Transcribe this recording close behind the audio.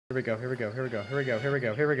Here we go, here we go, here we go, here we go, here we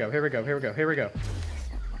go, here we go, here we go, here we go, here we go.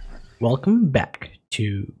 Welcome back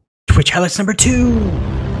to Twitch Highlights number 2!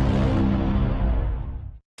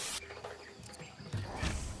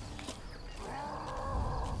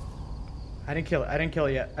 I didn't kill it, I didn't kill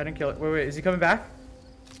it yet, I didn't kill it. Wait, wait, is he coming back?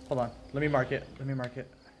 Hold on, let me mark it, let me mark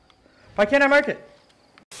it. Why can't I mark it?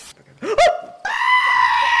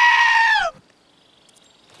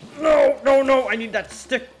 No, no, no, I need that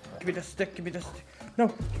stick. Give me the stick, give me the stick.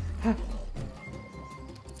 No.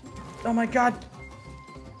 Oh my god.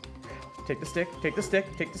 Take the stick, take the stick,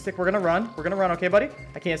 take the stick. We're gonna run, okay, buddy?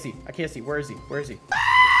 I can't see, Where is he? Where is he?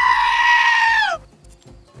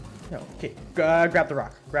 No, okay, grab the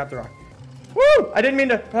rock, Woo! I didn't mean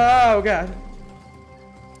to, oh god.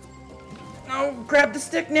 No, grab the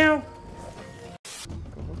stick now.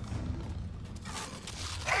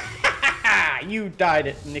 You died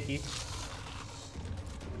it, Nikki.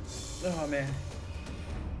 Oh man.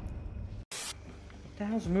 What the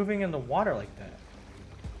hell's moving in the water like that?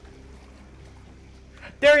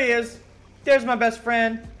 There he is! There's my best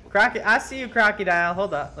friend. I see you, Crocodile.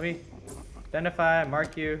 Hold up. Let me identify,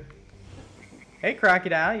 mark you. Hey,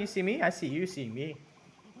 Crocodile. You see me? I see you see me.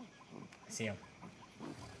 I see him.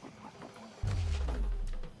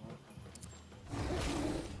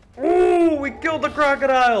 Ooh, we killed the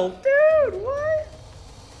crocodile! Dude, what?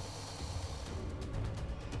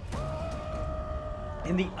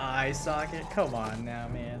 In the eye socket? Come on now,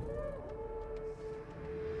 man.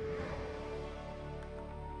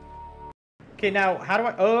 Okay, now, how do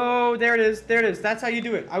I... Oh, there it is. There it is. That's how you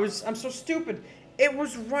do it. I'm so stupid. It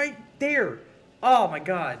was right there. Oh, my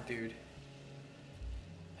God, dude.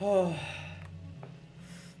 Oh...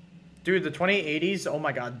 Dude, the 2080s, oh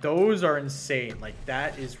my god, those are insane. Like,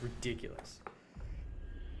 that is ridiculous.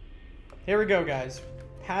 Here we go, guys.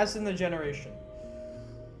 Passing the generation.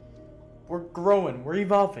 We're growing. We're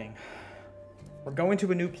evolving. We're going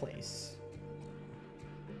to a new place.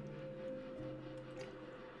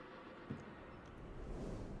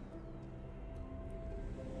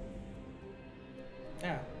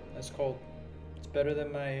 Yeah, that's cold. It's better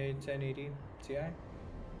than my 1080 Ti.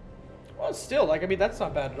 Well, still, like, I mean, that's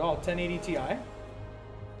not bad at all. 1080 Ti.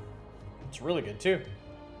 It's really good, too.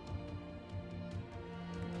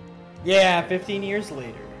 Yeah, 15 years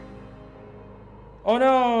later. Oh,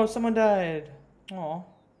 no, someone died. Aw.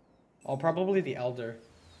 Oh, probably the elder.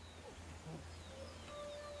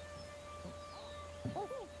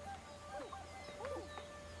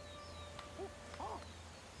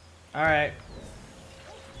 Alright.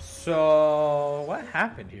 So, what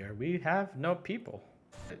happened here? We have no people.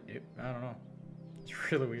 I don't know.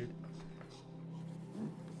 It's really weird.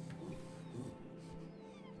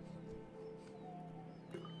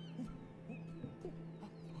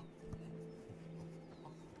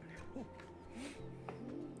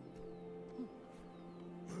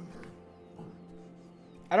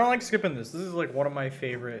 I don't like skipping this. This is like one of my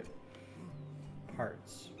favorite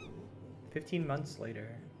parts. 15 months later.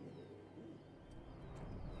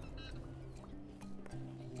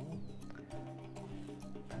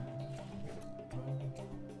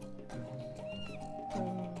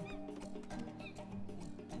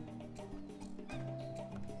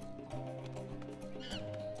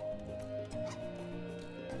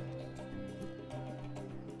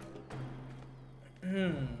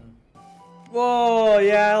 Whoa,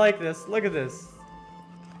 yeah, I like this. Look at this.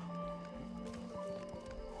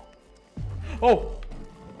 Oh!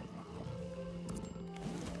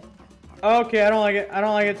 Okay, I don't like it. I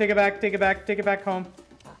don't like it. Take it back, take it back, take it back home.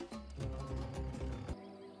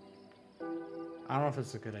 I don't know if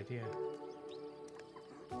it's a good idea.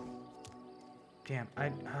 Damn,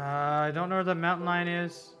 I don't know where the mountain lion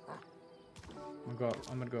is. I'm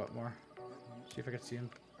gonna go up more. See if I can see him.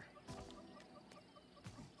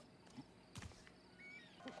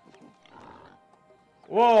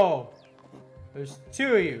 Whoa! There's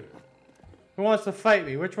two of you. Who wants to fight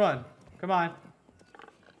me? Which one? Come on.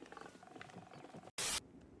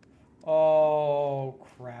 Oh,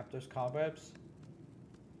 crap. There's cobwebs.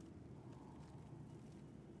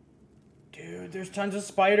 Dude, there's tons of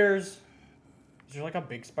spiders. Is there like a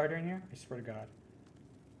big spider in here? I swear to God.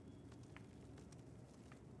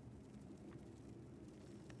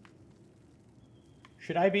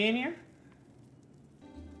 Should I be in here?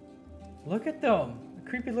 Look at them.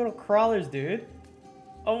 Creepy little crawlers, dude.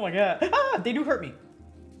 Oh my god. Ah, they do hurt me.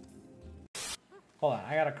 Hold on,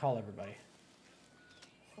 I gotta call everybody.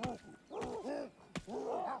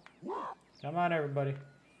 Come on, everybody.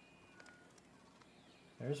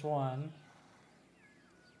 There's one.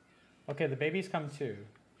 Okay, the babies come too.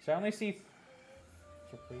 So I only see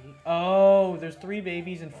 3. Oh, there's 3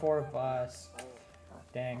 babies and 4 of us.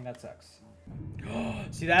 Dang, that sucks.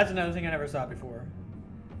 See, that's another thing I never saw before.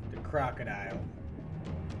 The crocodile.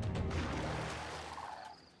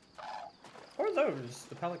 Or those,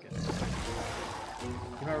 the pelicans. You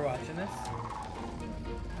remember watching this?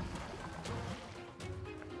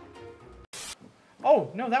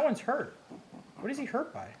 Oh, no, that one's hurt. What is he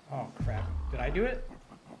hurt by? Oh, crap. Did I do it?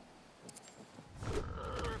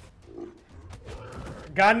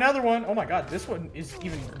 Got another one. Oh my god, this one is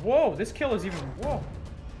even... Whoa, this kill is even... Whoa.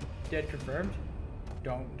 Dead confirmed.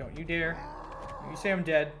 Don't you dare. You say I'm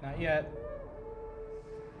dead. Not yet.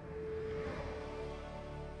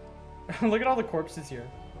 Look at all the corpses here.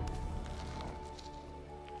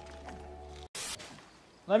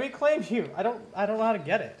 Let me claim you. I don't know how to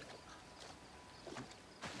get it.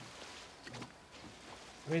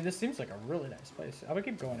 I mean, this seems like a really nice place. I would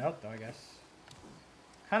keep going out though, I guess.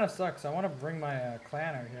 Kind of sucks. I want to bring my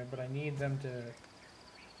clan out here, but I need them to...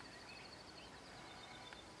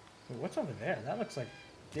 Wait, what's over there? That looks like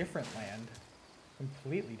different land.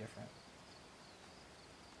 Completely different.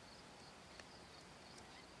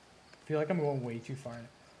 I feel like I'm going way too far.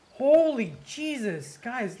 Holy Jesus!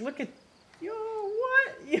 Guys, look at... Yo,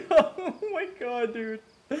 what? Yo, oh my god, dude.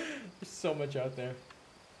 There's so much out there.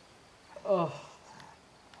 Oh.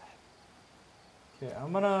 Okay,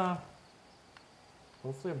 I'm gonna...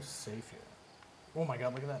 Hopefully I'm safe here. Oh my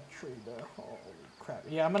god, look at that tree there. Holy crap.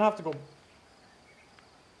 Yeah, I'm gonna have to go...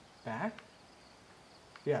 Back?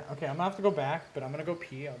 Yeah, okay, I'm gonna have to go back, but I'm gonna go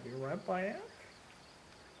pee. I'll be right by it.